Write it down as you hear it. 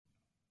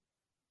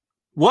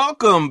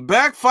Welcome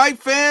back, fight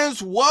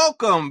fans.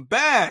 Welcome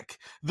back.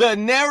 The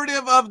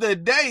narrative of the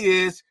day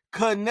is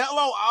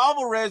Canelo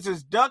Alvarez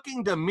is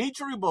ducking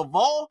Dimitri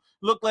Bivol.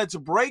 Look, let's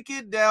break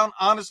it down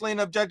honestly and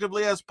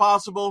objectively as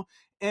possible.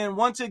 And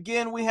once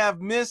again, we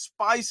have Miss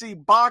Spicy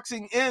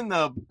Boxing in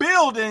the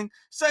building.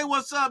 Say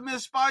what's up,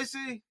 Miss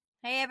Spicy.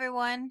 Hey,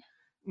 everyone.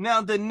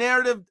 Now, the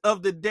narrative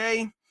of the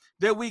day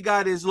that we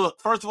got is,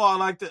 look, first of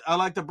all, I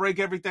like to break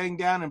everything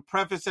down and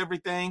preface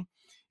everything.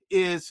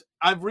 Is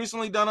I've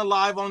recently done a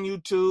live on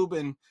YouTube,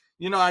 and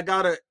I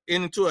got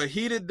into a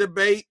heated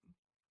debate.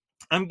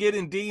 I'm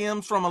getting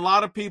DMs from a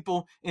lot of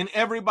people, and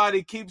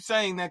everybody keeps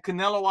saying that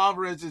Canelo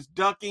Alvarez is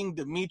ducking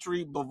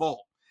Dimitri Bivol.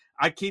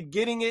 I keep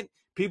getting it.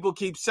 People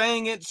keep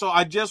saying it, so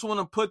I just want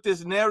to put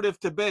this narrative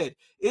to bed.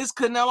 Is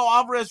Canelo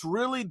Alvarez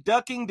really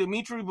ducking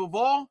Dimitri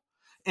Bivol?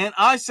 And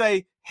I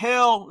say,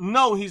 hell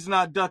no, he's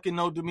not ducking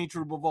no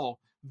Dimitri Bivol.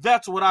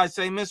 That's what I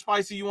say. Miss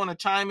Spicy, you want to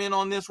chime in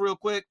on this real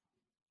quick?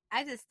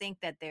 I just think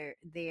that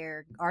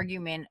their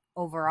argument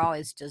overall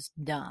is just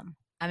dumb.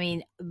 I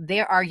mean,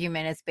 their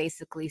argument is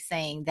basically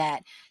saying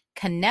that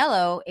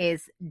Canelo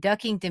is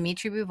ducking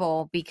Dimitri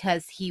Bivol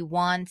because he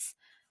wants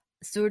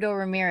Zurdo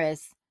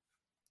Ramirez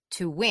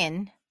to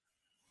win,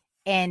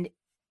 and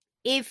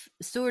if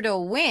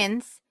Zurdo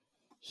wins,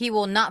 he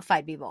will not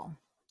fight Bivol.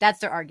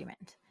 That's their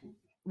argument,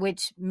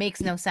 which makes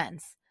no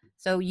sense.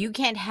 So you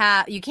can't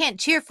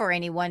cheer for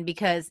anyone,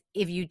 because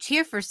if you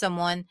cheer for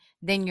someone,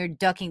 then you're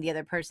ducking the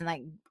other person.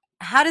 Like,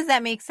 how does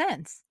that make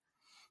sense?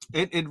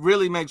 It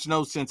really makes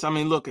no sense. I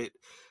mean, look,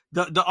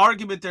 the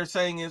argument they're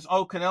saying is,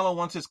 oh, Canelo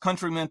wants his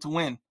countrymen to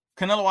win.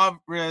 Canelo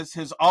Alvarez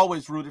has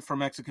always rooted for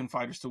Mexican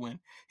fighters to win.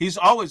 He's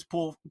always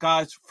pulled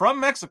guys from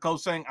Mexico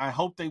saying, I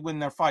hope they win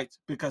their fights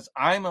because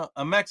I'm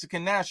a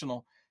Mexican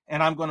national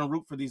and I'm going to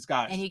root for these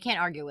guys. And you can't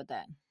argue with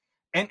that.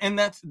 And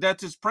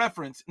that's his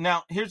preference.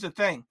 Now, here's the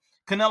thing.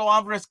 Canelo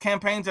Alvarez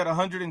campaigns at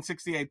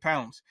 168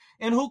 pounds.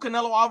 And who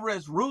Canelo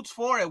Alvarez roots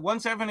for at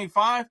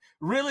 175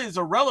 really is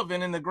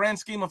irrelevant in the grand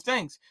scheme of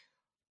things.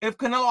 If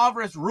Canelo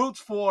Alvarez roots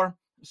for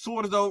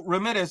Zurdo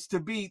Ramirez to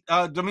beat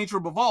Dimitri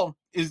Bivol,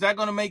 is that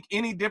going to make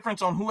any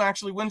difference on who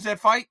actually wins that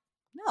fight?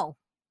 No.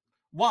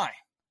 Why?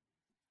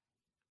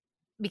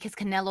 Because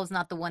Canelo's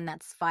not the one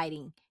that's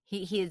fighting.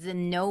 He is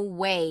in no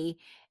way,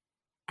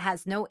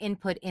 has no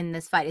input in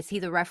this fight. Is he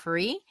the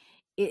referee?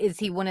 Is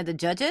he one of the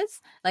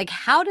judges? Like,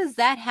 how does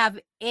that have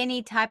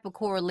any type of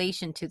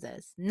correlation to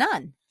this?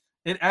 None.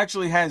 It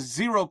actually has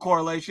zero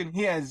correlation.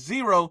 He has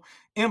zero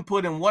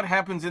input in what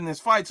happens in this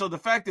fight. So the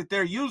fact that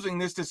they're using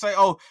this to say,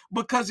 oh,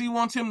 because he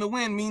wants him to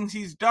win means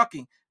he's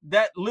ducking,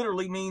 that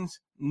literally means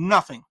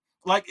nothing.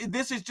 Like,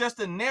 this is just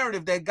a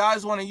narrative that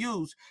guys want to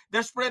use.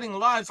 They're spreading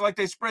lies like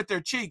they spread their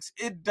cheeks.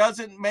 It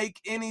doesn't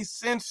make any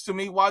sense to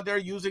me why they're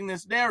using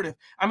this narrative.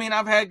 I mean,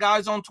 I've had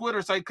guys on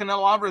Twitter say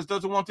Canelo Alvarez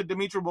doesn't want the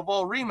Dimitri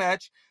Bivol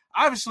rematch.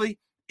 Obviously,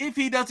 if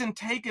he doesn't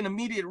take an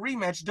immediate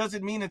rematch,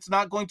 doesn't mean it's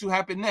not going to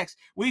happen next.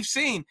 We've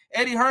seen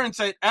Eddie Hearn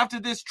say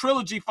after this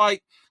trilogy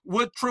fight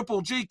with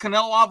Triple G,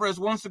 Canelo Alvarez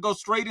wants to go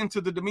straight into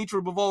the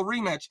Dimitri Bivol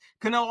rematch.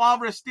 Canelo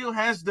Alvarez still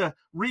has the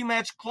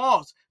rematch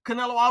clause.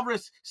 Canelo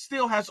Alvarez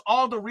still has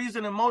all the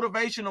reason and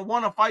motivation to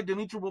want to fight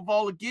Dimitri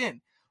Bivol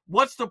again.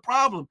 What's the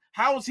problem?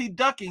 How is he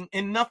ducking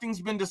and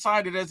nothing's been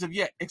decided as of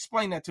yet?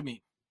 Explain that to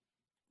me.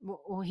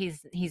 Well,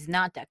 he's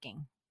not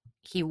ducking.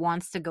 He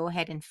wants to go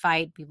ahead and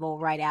fight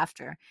Bivol right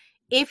after,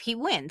 if he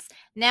wins.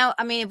 Now,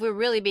 I mean, if we're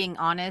really being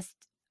honest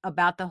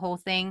about the whole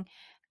thing,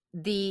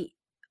 the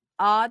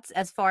odds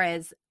as far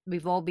as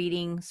Bivol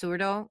beating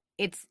Zurdo,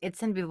 it's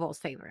in Bivol's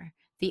favor.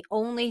 The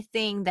only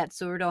thing that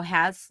Zurdo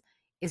has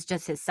is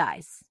just his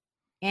size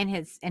and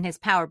his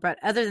power. But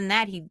other than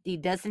that, he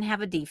doesn't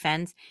have a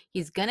defense.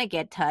 He's gonna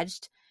get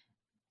touched.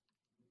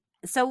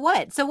 So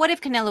what? So what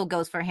if Canelo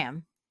goes for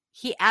him?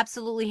 He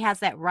absolutely has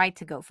that right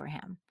to go for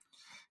him.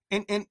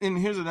 And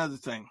here's another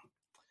thing.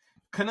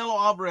 Canelo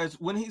Alvarez,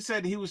 when he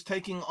said he was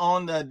taking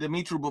on the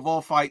Dimitri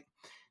Bivol fight,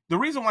 the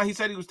reason why he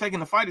said he was taking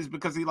the fight is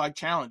because he liked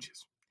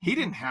challenges. He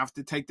didn't have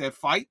to take that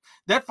fight.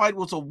 That fight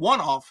was a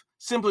one-off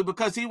simply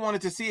because he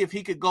wanted to see if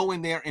he could go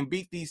in there and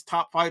beat these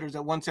top fighters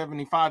at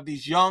 175,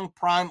 these young,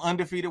 prime,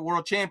 undefeated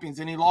world champions,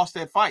 and he lost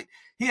that fight.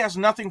 He has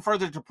nothing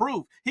further to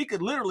prove. He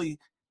could literally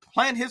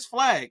plant his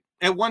flag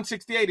at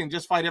 168 and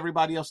just fight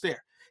everybody else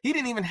there. He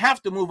didn't even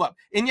have to move up.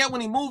 And yet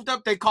when he moved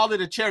up, they called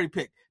it a cherry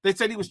pick. They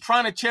said he was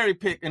trying to cherry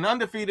pick an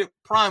undefeated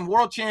prime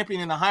world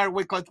champion in a higher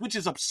weight class, which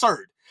is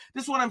absurd.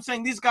 This is what I'm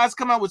saying. These guys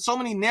come out with so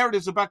many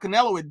narratives about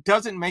Canelo, it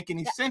doesn't make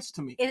any sense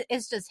to me.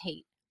 It's just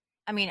hate.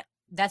 I mean,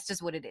 that's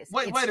just what it is.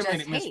 Wait a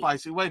minute, Miss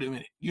Spicy. Wait a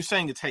minute. You're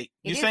saying it's hate.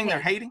 You're saying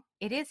they're hating?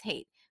 It is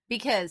hate,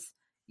 because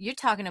you're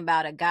talking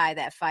about a guy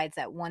that fights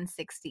at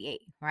 168,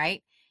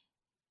 right?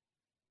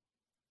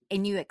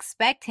 And you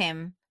expect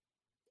him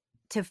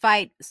to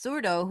fight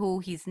Zurdo, who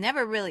he's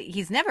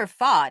never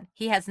fought.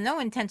 He has no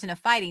intention of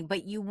fighting,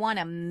 but you want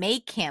to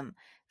make him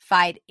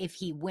fight if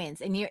he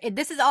wins. And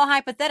this is all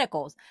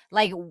hypotheticals.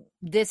 Like,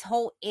 this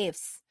whole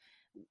ifs.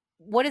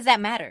 What does that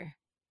matter?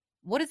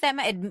 What does that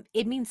matter?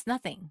 It means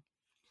nothing.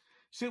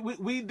 See,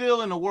 we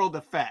deal in a world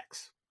of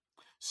facts.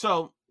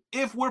 So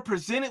if we're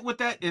presented with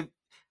that,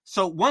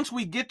 so once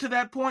we get to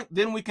that point,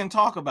 then we can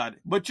talk about it.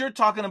 But you're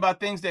talking about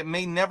things that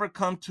may never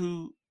come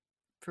to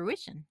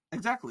fruition.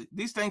 Exactly.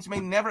 These things may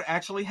never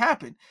actually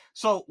happen.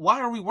 So why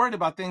are we worried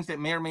about things that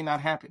may or may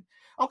not happen?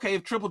 Okay,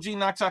 if Triple G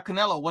knocks out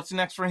Canelo, what's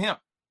next for him?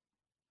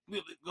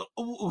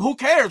 Who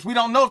cares? We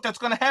don't know if that's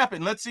going to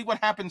happen. Let's see what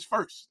happens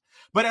first.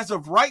 But as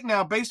of right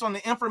now, based on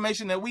the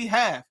information that we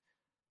have,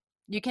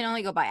 you can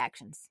only go by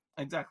actions.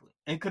 Exactly.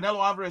 And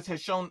Canelo Alvarez has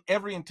shown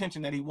every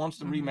intention that he wants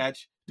to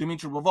rematch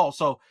Dimitri Bivol.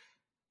 So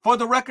for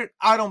the record,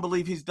 I don't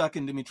believe he's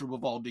ducking Dimitri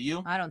Bivol. Do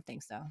you? I don't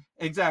think so.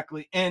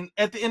 Exactly. And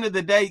at the end of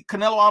the day,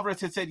 Canelo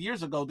Alvarez had said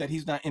years ago that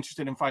he's not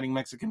interested in fighting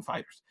Mexican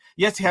fighters.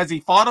 Yes, has he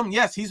fought them?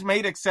 Yes, he's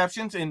made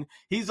exceptions. And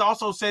he's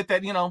also said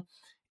that,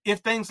 if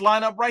things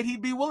line up right,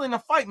 he'd be willing to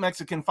fight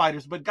Mexican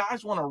fighters. But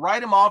guys want to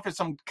write him off as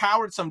some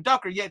coward, some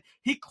ducker, yet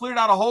he cleared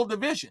out a whole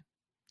division.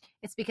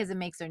 It's because it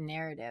makes their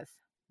narrative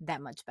that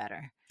much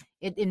better.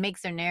 It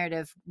makes their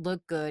narrative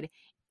look good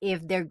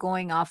if they're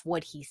going off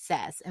what he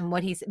says and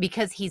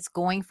because he's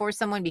going for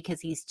someone, because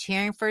he's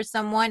cheering for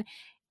someone.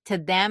 To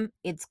them,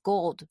 it's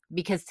gold,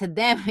 because to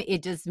them,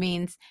 it just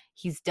means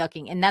he's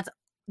ducking. And that's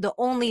the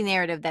only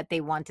narrative that they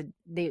want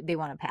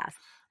to pass.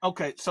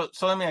 Okay. So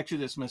let me ask you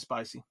this, Miss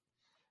Spicy.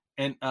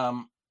 And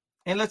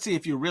let's see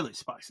if you're really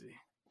spicy.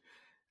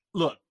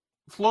 Look,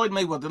 Floyd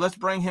Mayweather, let's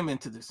bring him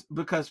into this,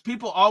 because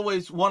people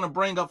always want to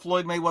bring up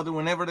Floyd Mayweather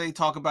whenever they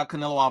talk about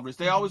Canelo Alvarez.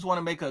 They always want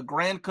to make a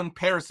grand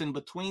comparison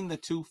between the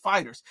two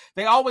fighters.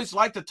 They always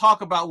like to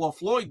talk about, well,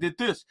 Floyd did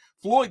this,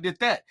 Floyd did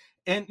that.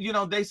 And,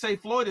 they say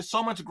Floyd is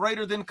so much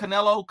greater than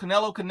Canelo.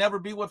 Canelo can never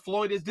be what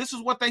Floyd is. This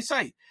is what they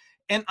say.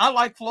 And I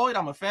like Floyd.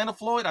 I'm a fan of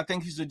Floyd. I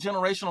think he's a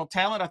generational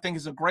talent. I think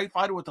he's a great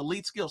fighter with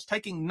elite skills,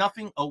 taking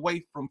nothing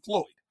away from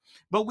Floyd.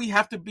 But we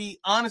have to be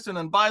honest and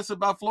unbiased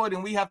about Floyd,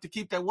 and we have to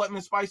keep that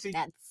Miss Spicy?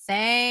 That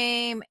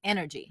same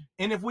energy.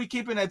 And if we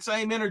keep in that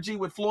same energy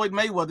with Floyd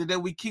Mayweather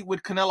that we keep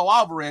with Canelo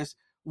Alvarez,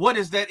 what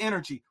is that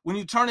energy? When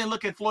you turn and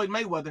look at Floyd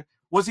Mayweather,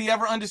 was he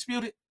ever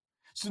undisputed?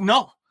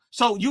 No.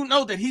 So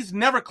that he's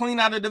never clean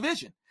out of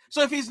division.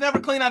 So if he's never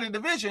clean out of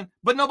division,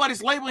 but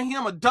nobody's labeling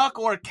him a duck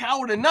or a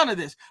coward and none of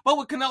this. But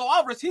with Canelo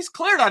Alvarez, he's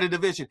cleared out of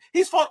division.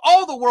 He's fought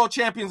all the world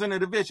champions in the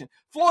division.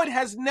 Floyd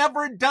has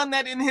never done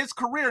that in his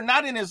career,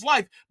 not in his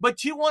life.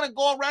 But you want to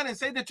go around and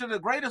say that you're the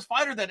greatest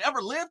fighter that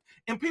ever lived,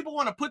 and people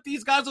want to put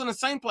these guys on the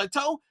same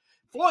plateau?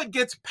 Floyd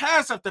gets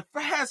pass after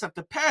pass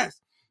after pass.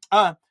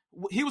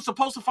 He was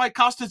supposed to fight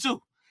Costa Tzu.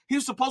 He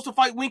was supposed to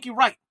fight Winky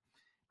Wright.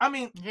 I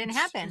mean, didn't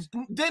happen.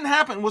 Didn't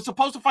happen. Was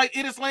supposed to fight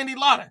Landy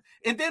Lara.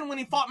 And then when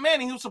he fought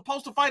Manny, he was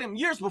supposed to fight him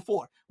years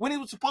before. When he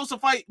was supposed to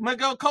fight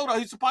Miguel Cotto,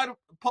 he was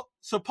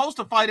supposed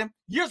to fight him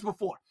years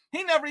before.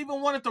 He never even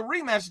wanted to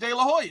rematch De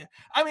La Hoya.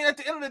 I mean, at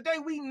the end of the day,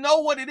 we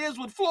know what it is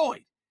with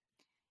Floyd.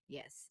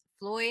 Yes.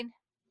 Floyd,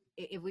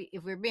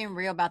 if we're being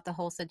real about the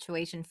whole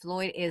situation,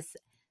 Floyd is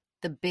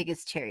the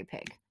biggest cherry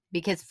pick,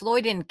 because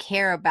Floyd didn't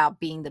care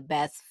about being the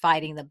best,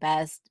 fighting the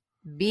best,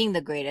 being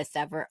the greatest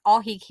ever.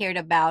 All he cared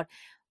about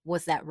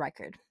was that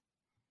record.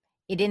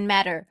 It didn't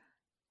matter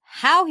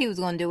how he was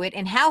going to do it,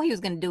 and how he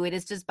was going to do it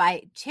is just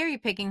by cherry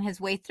picking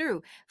his way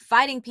through,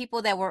 fighting people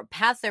that were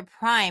past their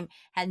prime,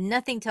 had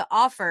nothing to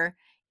offer,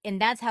 and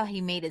that's how he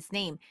made his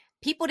name.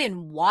 People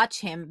didn't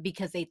watch him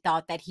because they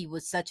thought that he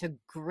was such a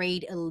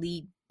great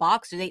elite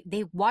boxer.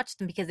 They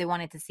watched him because they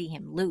wanted to see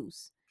him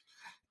lose.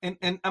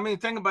 And I mean,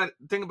 think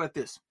about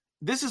this.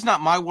 This is not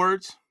my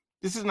words.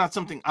 This is not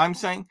something I'm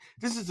saying.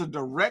 This is a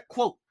direct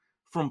quote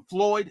from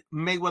Floyd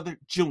Mayweather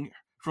Jr.,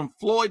 from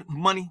Floyd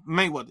Money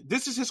Mayweather.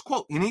 This is his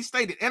quote, and he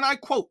stated, and I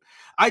quote,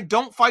 "I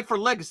don't fight for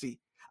legacy.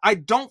 I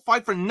don't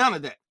fight for none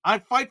of that. I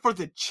fight for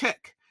the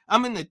check.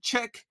 I'm in the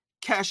check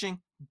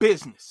cashing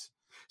business."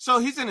 So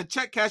he's in the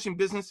check cashing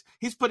business.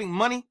 He's putting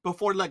money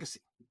before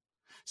legacy.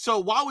 So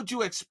why would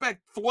you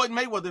expect Floyd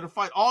Mayweather to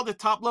fight all the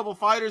top level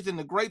fighters and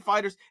the great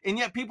fighters, and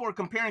yet people are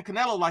comparing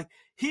Canelo like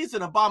he's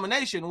an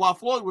abomination while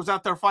Floyd was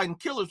out there fighting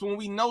killers, when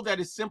we know that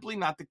is simply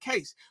not the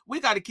case? We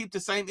got to keep the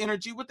same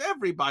energy with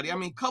everybody. I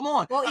mean, come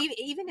on. Well,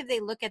 even if they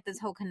look at this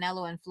whole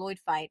Canelo and Floyd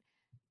fight,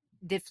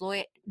 did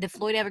Floyd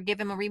ever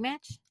give him a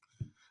rematch?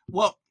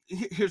 Well,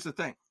 here's the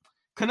thing.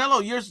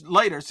 Canelo years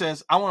later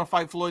says, I want to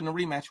fight Floyd in a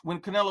rematch.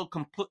 When Canelo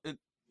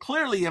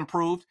clearly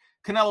improved,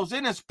 Canelo's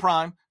in his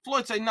prime,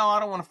 Floyd said, no, I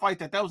don't want to fight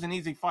that. That was an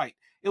easy fight.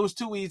 It was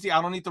too easy.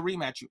 I don't need to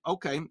rematch you.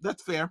 Okay,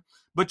 that's fair.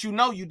 But you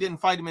didn't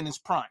fight him in his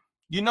prime.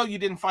 You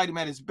didn't fight him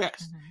at his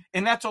best. Mm-hmm.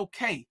 And that's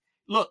okay.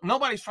 Look,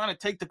 nobody's trying to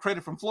take the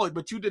credit from Floyd,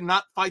 but you did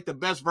not fight the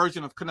best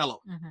version of Canelo.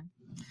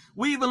 Mm-hmm.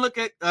 We even look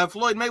at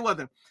Floyd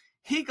Mayweather.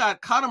 He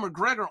got Conor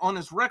McGregor on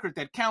his record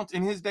that counts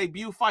in his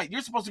debut fight.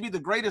 You're supposed to be the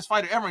greatest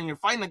fighter ever, and you're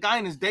fighting a guy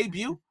in his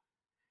debut?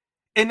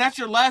 And that's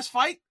your last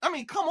fight? I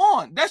mean, come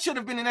on. That should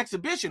have been an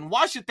exhibition.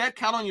 Why should that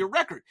count on your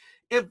record?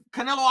 If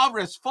Canelo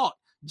Alvarez fought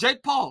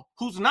Jake Paul,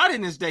 who's not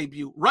in his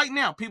debut, right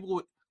now, people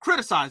would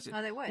criticize him.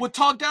 Oh, they would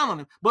talk down on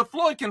him. But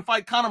Floyd can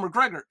fight Conor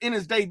McGregor in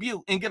his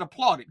debut and get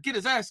applauded, get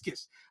his ass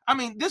kissed. I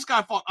mean, this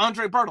guy fought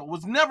Andre Berto,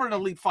 was never an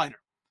elite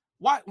fighter.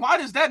 Why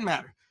does that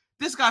matter?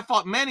 This guy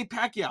fought Manny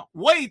Pacquiao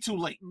way too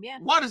late. Yeah.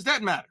 Why does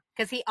that matter?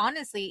 Because he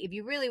honestly, if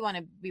you really want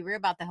to be real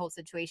about the whole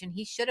situation,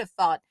 he should have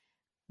fought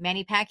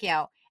Manny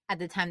Pacquiao at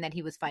the time that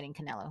he was fighting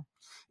Canelo.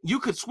 You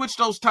could switch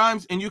those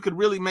times and you could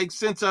really make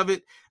sense of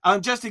it,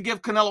 just to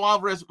give Canelo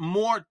Alvarez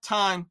more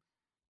time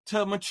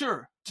to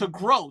mature, to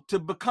grow, to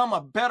become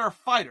a better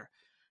fighter.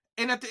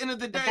 And at the end of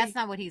the day, but that's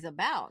not what he's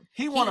about.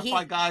 He want to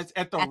fight guys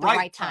at the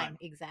right time.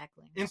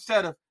 Exactly.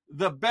 Instead of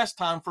the best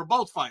time for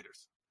both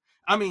fighters.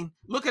 I mean,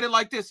 look at it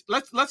like this.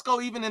 Let's go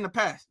even in the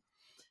past.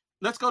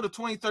 Let's go to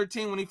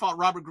 2013 when he fought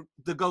Robert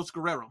the Ghost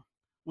Guerrero.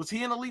 Was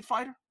he an elite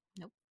fighter?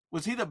 Nope.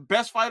 Was he the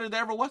best fighter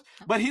there ever was?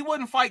 Nope. But he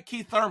wouldn't fight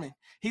Keith Thurman.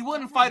 He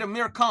wouldn't fight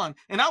Amir Khan.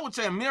 And I would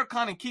say Amir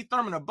Khan and Keith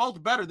Thurman are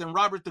both better than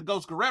Robert the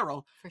Ghost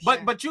Guerrero. Sure.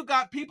 But you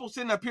got people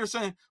sitting up here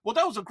saying, well,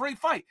 that was a great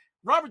fight.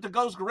 Robert the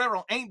Ghost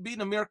Guerrero ain't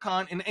beating Amir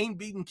Khan and ain't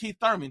beating Keith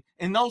Thurman.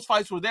 And those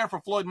fights were there for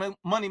Floyd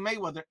Money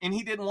Mayweather, and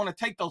he didn't want to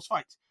take those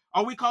fights.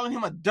 Are we calling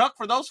him a duck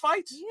for those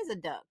fights? He is a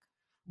duck.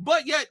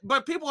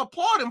 But people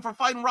applaud him for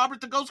fighting Robert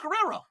the Ghost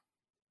Guerrero.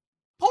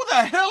 Who the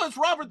hell is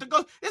Robert the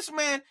Ghost? This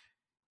man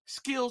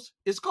skills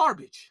is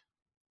garbage.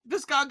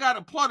 This guy got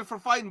applauded for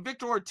fighting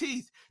Victor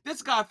Ortiz.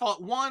 This guy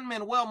fought Juan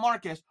Manuel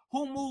Marquez,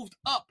 who moved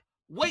up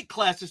weight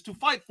classes to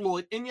fight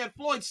Floyd, and yet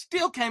Floyd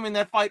still came in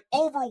that fight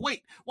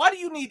overweight. Why do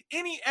you need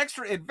any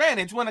extra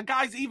advantage when a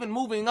guy's even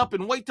moving up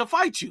in weight to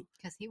fight you?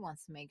 Because he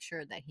wants to make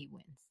sure that he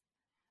wins.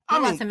 He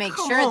wants to make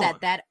sure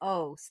that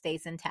O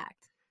stays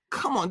intact.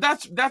 Come on,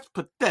 that's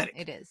pathetic.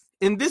 It is.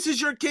 And this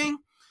is your king?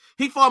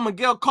 He fought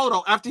Miguel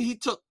Cotto after he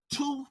took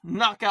 2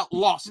 knockout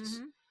losses.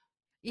 Mm-hmm.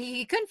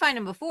 He couldn't find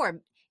him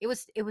before. It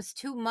was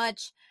too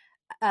much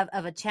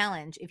of a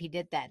challenge if he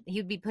did that.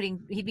 He'd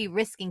be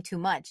risking too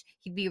much.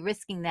 He'd be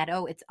risking that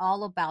O. It's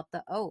all about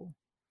the O.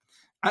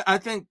 I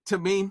think, to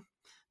me,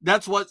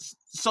 that's what's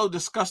so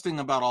disgusting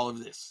about all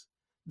of this.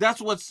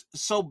 That's what's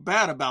so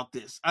bad about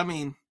this. I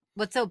mean,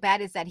 what's so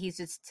bad is that he's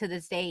just, to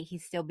this day,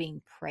 he's still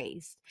being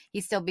praised.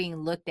 He's still being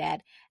looked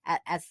at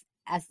as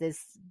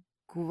this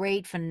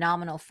great,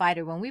 phenomenal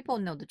fighter when we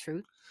both know the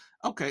truth.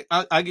 Okay,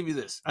 I'll give you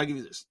this.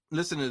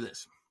 Listen to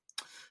this.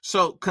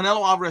 So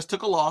Canelo Alvarez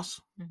took a loss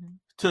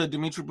to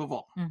Dimitri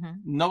Bivol.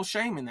 No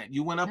shame in that.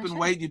 You went up in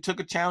weight. You took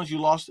a challenge. You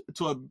lost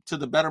to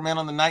the better man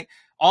on the night.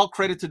 All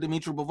credit to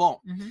Dimitri Bivol.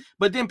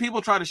 But then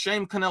people try to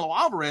shame Canelo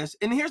Alvarez.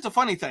 And here's the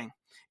funny thing.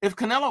 If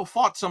Canelo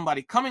fought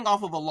somebody coming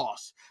off of a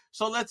loss,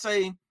 so let's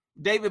say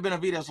David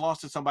Benavidez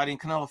lost to somebody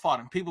and Canelo fought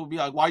him, people would be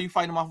like, why are you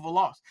fighting him off of a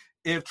loss?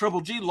 If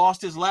Triple G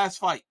lost his last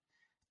fight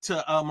to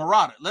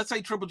Murata. Let's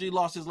say Triple G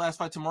lost his last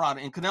fight to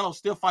Murata and Canelo's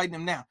still fighting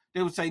him now.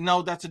 They would say,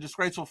 no, that's a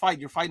disgraceful fight.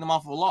 You're fighting him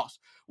off of a loss.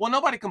 Well,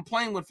 nobody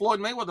complained when Floyd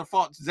Mayweather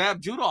fought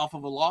Zab Judah off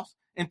of a loss,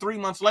 and 3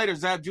 months later,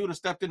 Zab Judah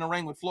stepped in the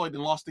ring with Floyd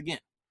and lost again.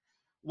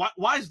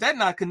 Why is that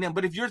not condemned?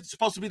 But if you're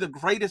supposed to be the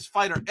greatest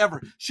fighter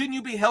ever, shouldn't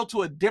you be held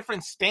to a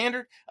different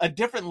standard, a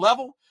different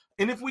level?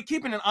 And if we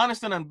keep it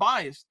honest and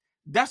unbiased,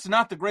 that's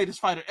not the greatest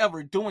fighter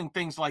ever doing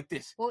things like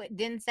this. Well,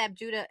 didn't Zab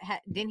Judah,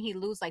 didn't he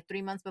lose like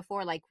 3 months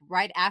before, like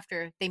right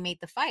after they made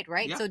the fight,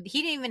 right? Yeah. So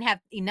he didn't even have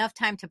enough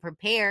time to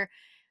prepare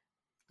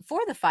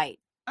for the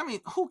fight. I mean,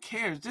 who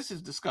cares? This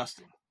is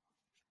disgusting.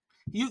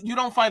 You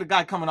don't fight a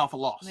guy coming off a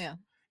loss. Yeah.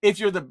 If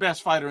you're the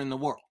best fighter in the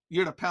world,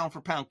 you're the pound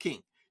for pound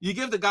king. You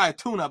give the guy a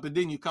tune-up and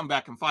then you come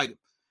back and fight him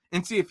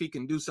and see if he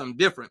can do something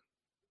different.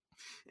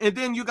 And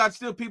then you got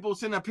still people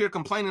sitting up here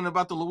complaining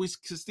about the Luis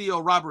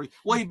Castillo robbery.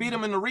 Well, he beat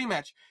him in the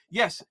rematch.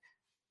 Yes,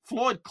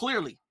 Floyd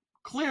clearly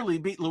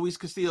beat Luis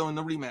Castillo in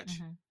the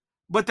rematch.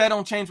 But that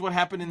don't change what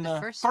happened in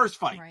the first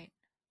fight. Right.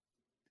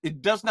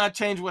 It does not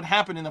change what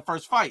happened in the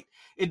first fight.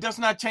 It does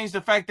not change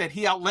the fact that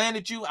he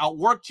outlanded you,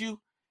 outworked you,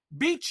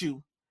 beat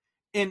you,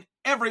 and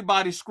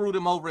everybody screwed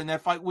him over in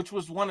that fight, which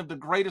was one of the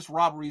greatest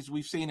robberies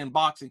we've seen in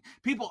boxing.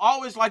 People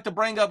always like to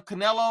bring up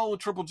Canelo,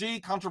 Triple G,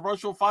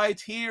 controversial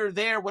fights here,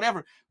 there,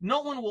 whatever.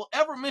 No one will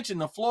ever mention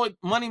the Floyd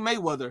Money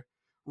Mayweather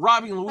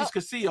robbing Luis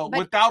Castillo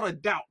without a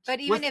doubt. But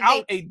even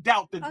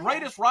the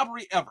greatest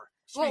robbery ever.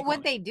 Well,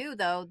 what they do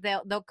though,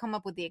 they'll come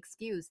up with the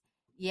excuse.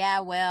 Yeah,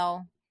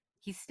 well,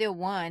 he still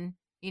won.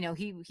 You know,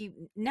 he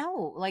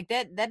no, like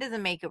that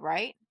doesn't make it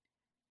right.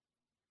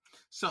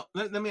 So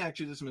let me ask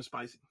you this, Miss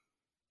Spicy.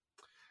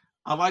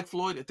 I like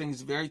Floyd. I think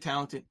he's very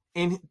talented.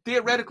 And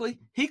theoretically,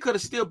 he could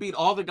have still beat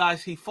all the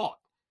guys he fought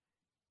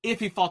if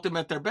he fought them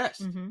at their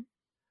best.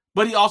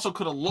 But he also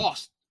could have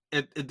lost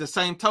at the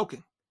same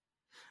token.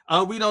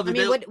 We know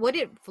that what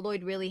did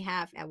Floyd really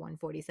have at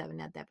 147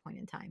 at that point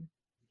in time?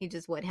 He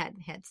just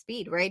had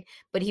speed, right?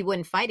 But he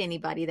wouldn't fight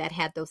anybody that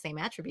had those same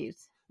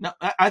attributes. Now,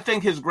 I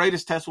think his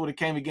greatest test would have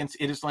came against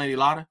Erislandy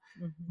Lara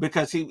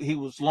because he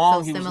was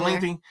long, he was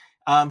lengthy.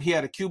 He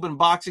had a Cuban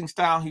boxing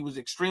style. He was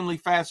extremely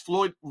fast.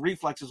 Floyd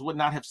reflexes would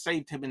not have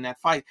saved him in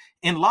that fight.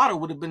 And Lara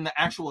would have been the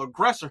actual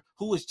aggressor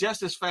who was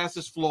just as fast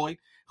as Floyd,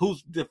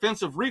 whose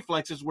defensive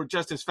reflexes were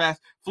just as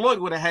fast. Floyd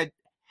would have had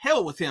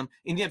hell with him,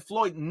 and yet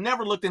Floyd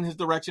never looked in his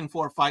direction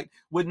for a fight,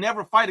 would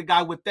never fight a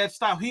guy with that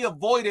style. He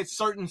avoided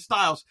certain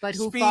styles. But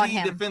who fought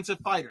him? Defensive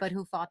fighter. But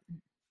who fought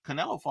him?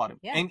 Canelo fought him.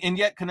 Yeah. And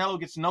yet Canelo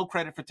gets no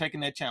credit for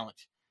taking that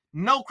challenge.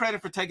 No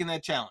credit for taking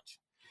that challenge.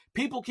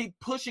 People keep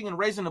pushing and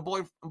raising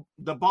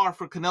the bar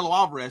for Canelo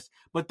Alvarez,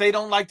 but they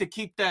don't like to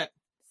keep that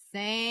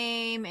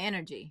same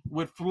energy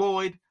with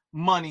Floyd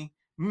Money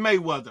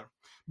Mayweather.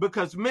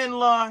 Because men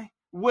lie,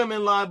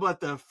 women lie, but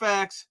the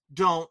facts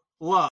don't lie.